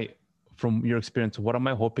am I, from your experience, what am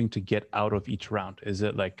I hoping to get out of each round? Is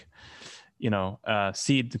it like,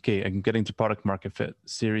 seed, okay, I'm getting to product market fit.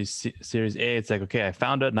 Series A, it's like, okay, I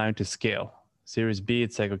found it, now I need to scale. Series B,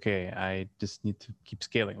 it's like, okay, I just need to keep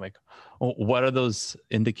scaling. Like, what are those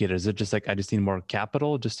indicators? Is it just like, I just need more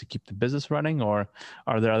capital just to keep the business running? Or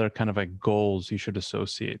are there other kind of like goals you should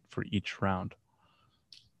associate for each round?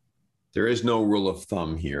 There is no rule of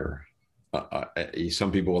thumb here.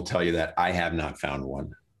 Some people will tell you that. I have not found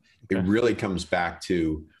one. Okay. It really comes back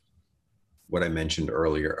to what I mentioned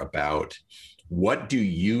earlier about what do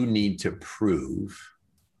you need to prove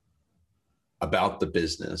about the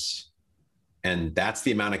business? And that's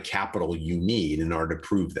the amount of capital you need in order to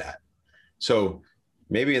prove that. So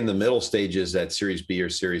maybe in the middle stages at Series B or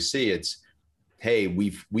Series C, it's, hey,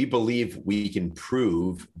 we believe we can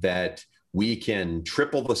prove that we can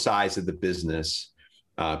triple the size of the business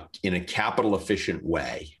in a capital efficient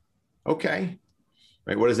way. Okay,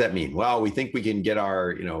 right? What does that mean? Well, we think we can get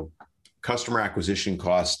our customer acquisition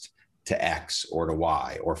cost to X or to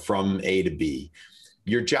Y or from A to B.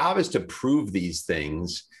 Your job is to prove these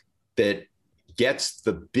things that gets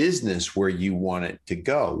the business where you want it to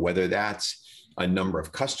go, whether that's a number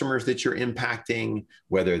of customers that you're impacting,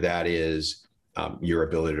 whether that is your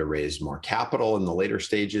ability to raise more capital in the later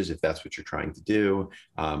stages, if that's what you're trying to do.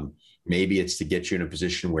 Maybe it's to get you in a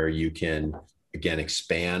position where you can, again,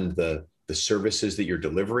 expand the services that you're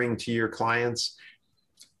delivering to your clients.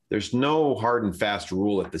 There's no hard and fast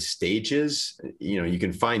rule at the stages. You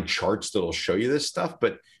can find charts that'll show you this stuff,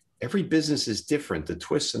 but every business is different. The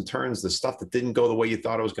twists and turns, the stuff that didn't go the way you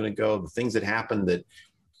thought it was going to go, the things that happened that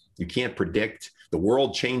you can't predict. The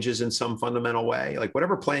world changes in some fundamental way. Like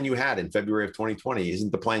whatever plan you had in February of 2020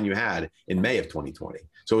 isn't the plan you had in May of 2020.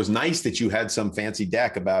 So it was nice that you had some fancy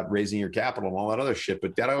deck about raising your capital and all that other shit,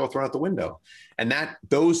 but that all thrown out the window. And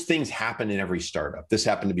those things happen in every startup. This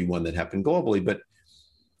happened to be one that happened globally, but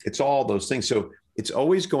it's all those things. So it's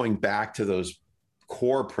always going back to those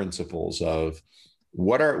core principles of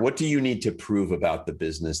what do you need to prove about the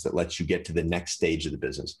business that lets you get to the next stage of the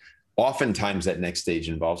business? Oftentimes that next stage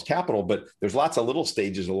involves capital, but there's lots of little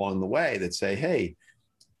stages along the way that say, hey,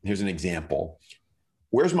 here's an example.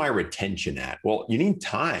 Where's my retention at? Well, you need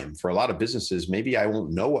time. For a lot of businesses, maybe I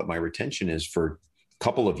won't know what my retention is for a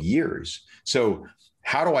couple of years. So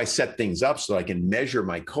how do I set things up so that I can measure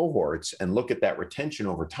my cohorts and look at that retention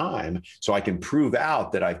over time so I can prove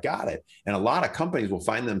out that I've got it? And a lot of companies will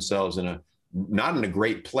find themselves not in a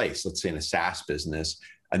great place, let's say in a SaaS business,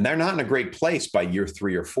 and they're not in a great place by year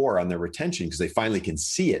 3 or 4 on their retention because they finally can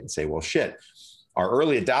see it and say, well, shit, our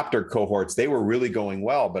early adopter cohorts, they were really going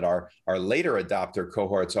well, but our later adopter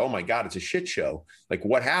cohorts, oh my God, it's a shit show. Like,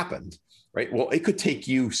 what happened, right? Well, it could take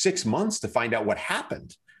you 6 months to find out what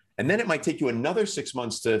happened. And then it might take you another 6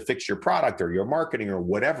 months to fix your product or your marketing or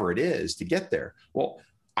whatever it is to get there. Well,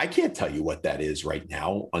 I can't tell you what that is right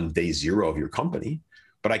now on day 0 of your company,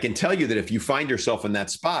 but I can tell you that if you find yourself in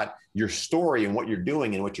that spot, your story and what you're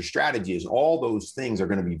doing and what your strategy is, all those things are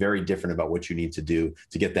going to be very different about what you need to do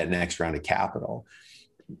to get that next round of capital.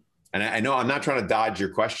 And I know I'm not trying to dodge your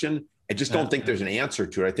question. I just don't think there's an answer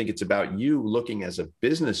to it. I think it's about you looking as a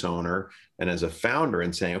business owner and as a founder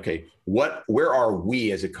and saying, okay, where are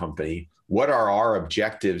we as a company? What are our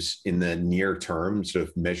objectives in the near term, sort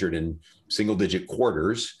of measured in single-digit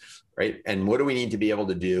quarters, right? And what do we need to be able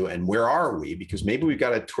to do? And where are we? Because maybe we've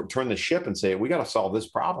got to turn the ship and say, we got to solve this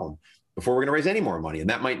problem before we're going to raise any more money. And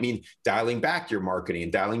that might mean dialing back your marketing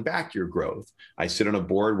and dialing back your growth. I sit on a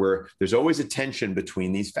board where there's always a tension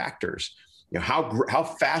between these factors. You know, how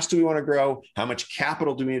fast do we want to grow? How much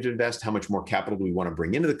capital do we need to invest? How much more capital do we want to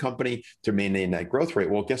bring into the company to maintain that growth rate?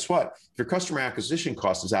 Well, guess what? If your customer acquisition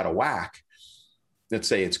cost is out of whack, let's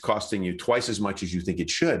say it's costing you twice as much as you think it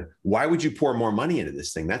should, why would you pour more money into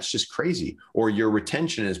this thing? That's just crazy. Or your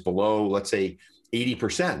retention is below, let's say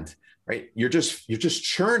 80%, right? You're just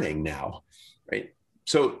churning now, right?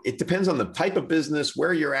 So it depends on the type of business,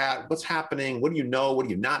 where you're at, what's happening, what do you know, what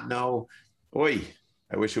do you not know? Boy,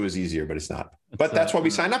 I wish it was easier, but it's not. But that's why we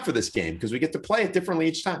signed up for this game, because we get to play it differently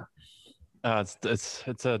each time. It's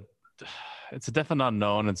a definite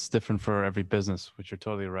unknown. It's different for every business, which you're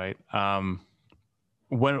totally right.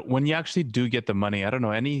 When you actually do get the money, I don't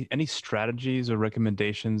know, any strategies or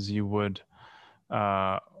recommendations you would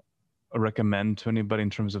recommend to anybody in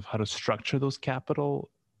terms of how to structure those capital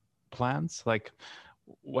plans? Like,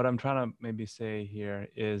 what I'm trying to maybe say here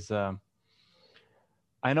is,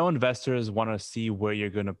 I know investors want to see where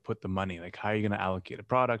you're going to put the money, like how you're going to allocate a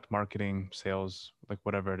product, marketing, sales, like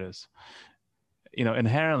whatever it is. You know,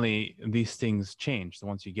 inherently these things change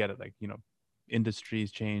once you get it. Like, you know,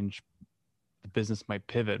 industries change, the business might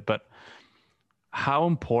pivot, but how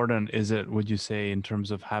important is it, would you say, in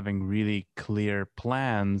terms of having really clear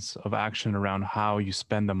plans of action around how you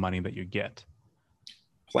spend the money that you get?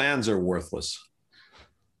 Plans are worthless.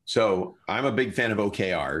 So I'm a big fan of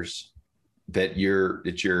OKRs. That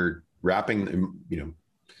you're wrapping, you know,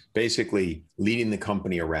 basically leading the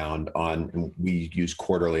company around on, and we use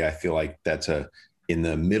quarterly. I feel like that's in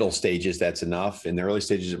the middle stages, that's enough. In the early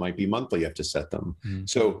stages, it might be monthly. You have to set them. Mm-hmm.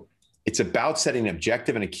 So it's about setting an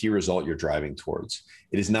objective and a key result you're driving towards.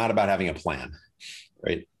 It is not about having a plan,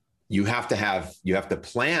 right? You have to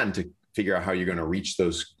plan to figure out how you're going to reach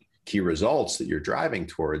those key results that you're driving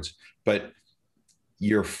towards. But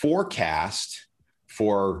your forecast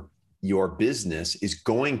for your business is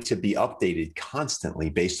going to be updated constantly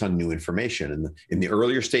based on new information. And in the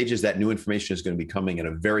earlier stages, that new information is going to be coming at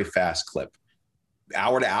a very fast clip,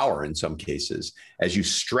 hour to hour in some cases. As you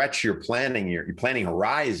stretch your planning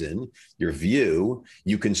horizon, your view,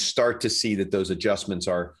 you can start to see that those adjustments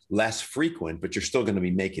are less frequent, but you're still going to be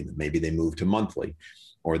making them. Maybe they move to monthly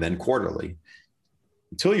or then quarterly.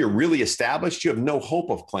 Until you're really established, you have no hope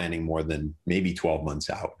of planning more than maybe 12 months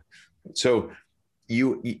out. So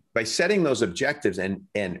you by setting those objectives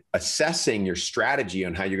and assessing your strategy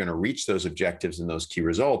on how you're going to reach those objectives and those key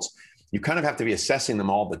results, you kind of have to be assessing them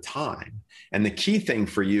all the time. And the key thing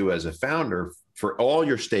for you as a founder, for all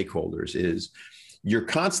your stakeholders, is you're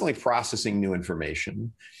constantly processing new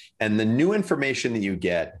information. And the new information that you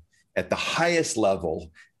get at the highest level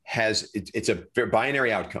it's a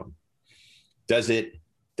binary outcome. Does it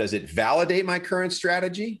validate my current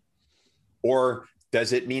strategy? Or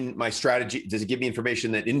does it mean my strategy, does it give me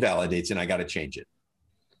information that invalidates and I got to change it?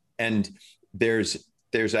 And there's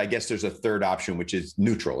I guess there's a third option, which is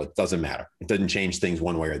neutral. It doesn't matter. It doesn't change things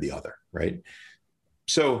one way or the other, right?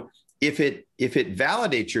 So if it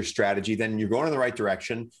validates your strategy, then you're going in the right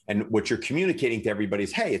direction. And what you're communicating to everybody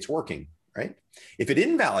is, hey, it's working, right? If it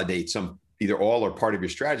invalidates either all or part of your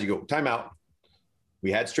strategy, go, time out.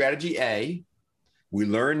 We had strategy A, we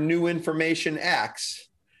learned new information X,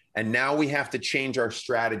 and now we have to change our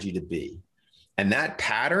strategy to B. And that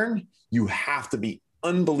pattern, you have to be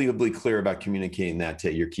unbelievably clear about communicating that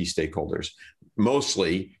to your key stakeholders,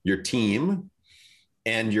 mostly your team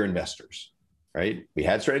and your investors, right? We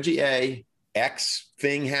had strategy A, X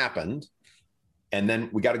thing happened, and then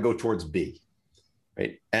we got to go towards B,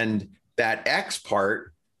 right? And that X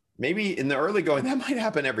part, maybe in the early going, that might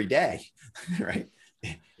happen every day, right?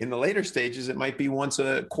 In the later stages, it might be once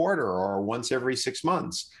a quarter or once every 6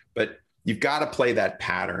 months. But you've got to play that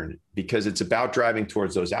pattern because it's about driving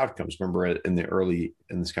towards those outcomes. Remember in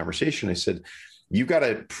this conversation, I said, you got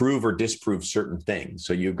to prove or disprove certain things.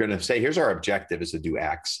 So you're going to say, here's our objective is to do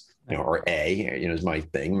X, or A, is my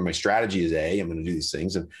thing. My strategy is A. I'm going to do these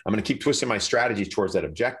things, and I'm going to keep twisting my strategy towards that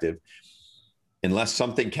objective. Unless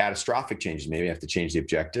something catastrophic changes, maybe I have to change the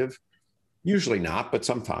objective. Usually not, but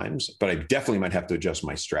sometimes. But I definitely might have to adjust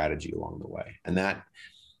my strategy along the way. And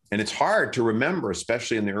it's hard to remember,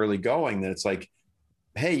 especially in the early going, that it's like,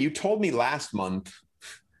 hey, you told me last month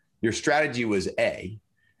your strategy was A,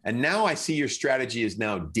 and now I see your strategy is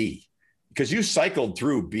now D, because you cycled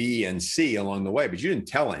through B and C along the way, but you didn't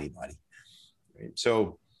tell anybody. Right?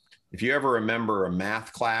 So if you ever remember a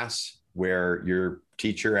math class where your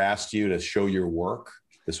teacher asked you to show your work,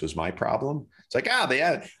 this was my problem. It's like,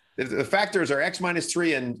 the factors are X minus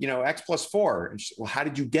 3 and X plus 4. And well, how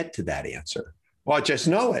did you get to that answer? Well, I just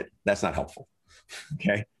know it. That's not helpful.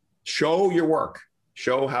 Okay. Show your work.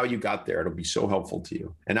 Show how you got there. It'll be so helpful to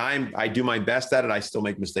you. And I do my best at it. I still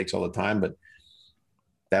make mistakes all the time, but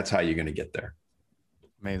that's how you're going to get there.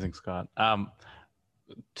 Amazing, Scott.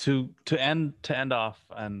 To end off,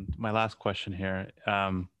 and my last question here,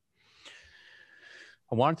 I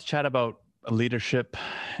wanted to chat about leadership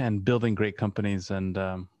and building great companies. And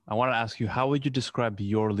I want to ask you, how would you describe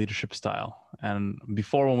your leadership style? And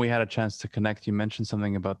before, when we had a chance to connect, you mentioned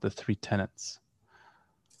something about the 3 tenets.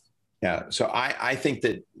 Yeah. So I think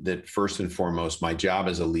that first and foremost, my job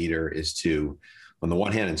as a leader is to, on the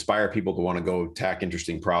one hand, inspire people to want to go attack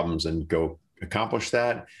interesting problems and go accomplish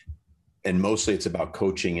that. And mostly it's about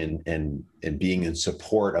coaching and being in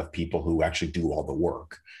support of people who actually do all the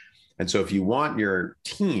work. And so if you want your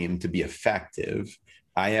team to be effective,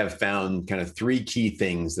 I have found kind of 3 key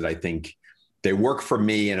things that I think they work for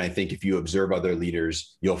me. And I think if you observe other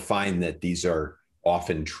leaders, you'll find that these are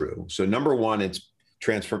often true. So number one, it's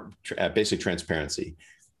basic transparency.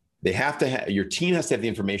 They have to your team has to have the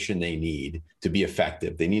information they need to be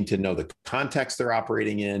effective. They need to know the context they're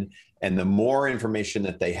operating in, and the more information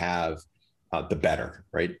that they have, the better,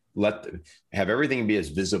 right? Have everything be as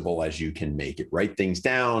visible as you can make it. Write things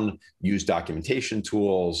down, use documentation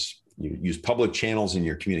tools, use public channels in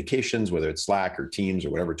your communications, whether it's Slack or Teams or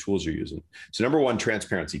whatever tools you're using. So number one,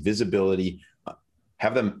 transparency, visibility,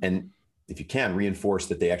 have them, and if you can, reinforce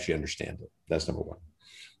that they actually understand it. That's number one.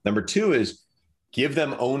 Number two is give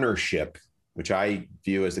them ownership, which I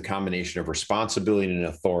view as the combination of responsibility and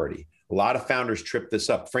authority. A lot of founders trip this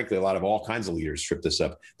up. Frankly, a lot of all kinds of leaders trip this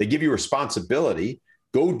up. They give you responsibility,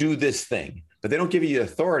 go do this thing, but they don't give you the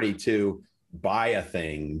authority to buy a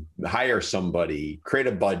thing, hire somebody, create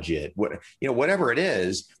a budget, whatever it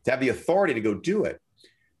is, to have the authority to go do it.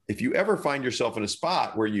 If you ever find yourself in a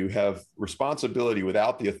spot where you have responsibility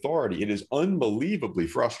without the authority, it is unbelievably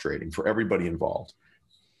frustrating for everybody involved.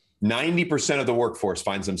 90% of the workforce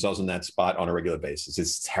finds themselves in that spot on a regular basis.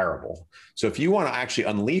 It's terrible. So if you want to actually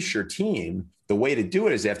unleash your team, the way to do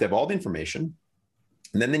it is they have to have all the information,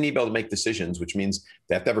 and then they need to be able to make decisions, which means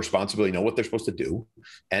they have to have responsibility, know what they're supposed to do,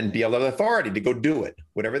 and be able to have authority to go do it,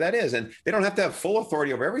 whatever that is. And they don't have to have full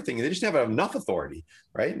authority over everything. They just have enough authority,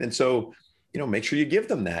 right? And so, make sure you give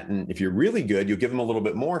them that. And if you're really good, you'll give them a little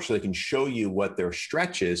bit more so they can show you what their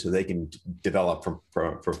stretch is so they can develop from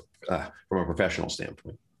a professional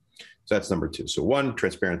standpoint. So that's number two. So 1,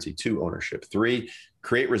 transparency. 2, ownership. 3,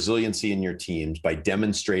 create resiliency in your teams by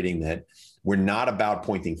demonstrating that we're not about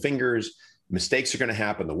pointing fingers. Mistakes are going to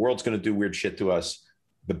happen. The world's going to do weird shit to us.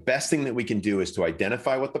 The best thing that we can do is to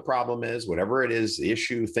identify what the problem is, whatever it is, the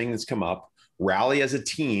issue, thing that's come up, rally as a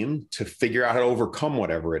team to figure out how to overcome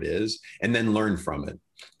whatever it is, and then learn from it.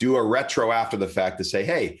 Do a retro after the fact to say,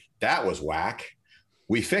 hey, that was whack.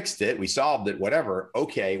 We fixed it. We solved it, whatever.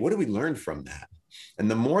 Okay, what did we learn from that?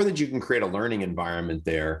 And the more that you can create a learning environment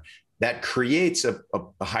there, that creates a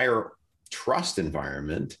higher trust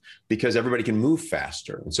environment because everybody can move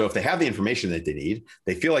faster. And so if they have the information that they need,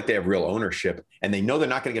 they feel like they have real ownership, and they know they're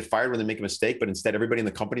not going to get fired when they make a mistake, but instead everybody in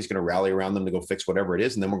the company is going to rally around them to go fix whatever it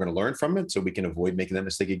is. And then we're going to learn from it so we can avoid making that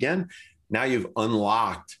mistake again. Now you've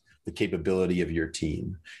unlocked the capability of your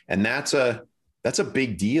team. And that's a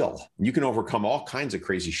big deal. You can overcome all kinds of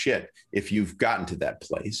crazy shit if you've gotten to that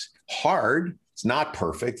place. Hard. It's not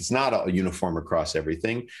perfect. It's not a uniform across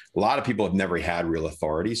everything. A lot of people have never had real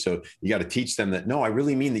authority. So you got to teach them that, no, I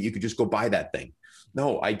really mean that you could just go buy that thing.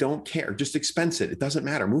 No, I don't care. Just expense it. It doesn't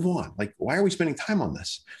matter. Move on. Like, why are we spending time on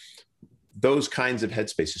this? Those kinds of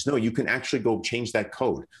headspaces. No, you can actually go change that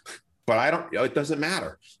code. but it doesn't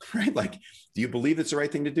matter, right? Like, do you believe it's the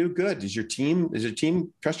right thing to do? Good. Does your team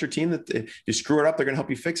trust your team that if you screw it up, they're going to help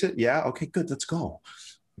you fix it? Yeah. Okay, good. Let's go.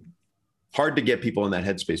 Hard to get people in that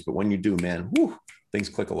headspace, but when you do, man, things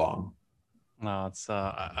click along. No,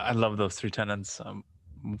 I love those 3 tenets.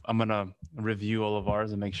 I'm going to review all of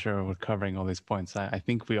ours and make sure we're covering all these points. I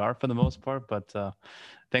think we are for the most part, but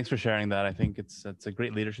thanks for sharing that. I think it's a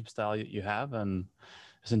great leadership style you have. And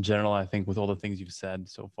just in general, I think with all the things you've said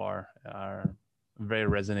so far are very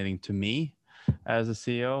resonating to me as a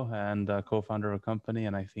CEO and co-founder of a company,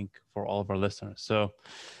 and I think for all of our listeners. So,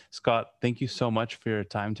 Scott, thank you so much for your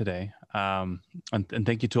time today. And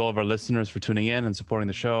thank you to all of our listeners for tuning in and supporting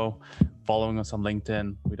the show, following us on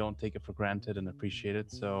LinkedIn. We don't take it for granted and appreciate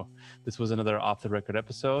it. So this was another Off the Record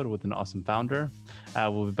episode with an awesome founder.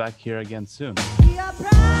 We'll be back here again soon. We are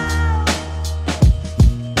proud.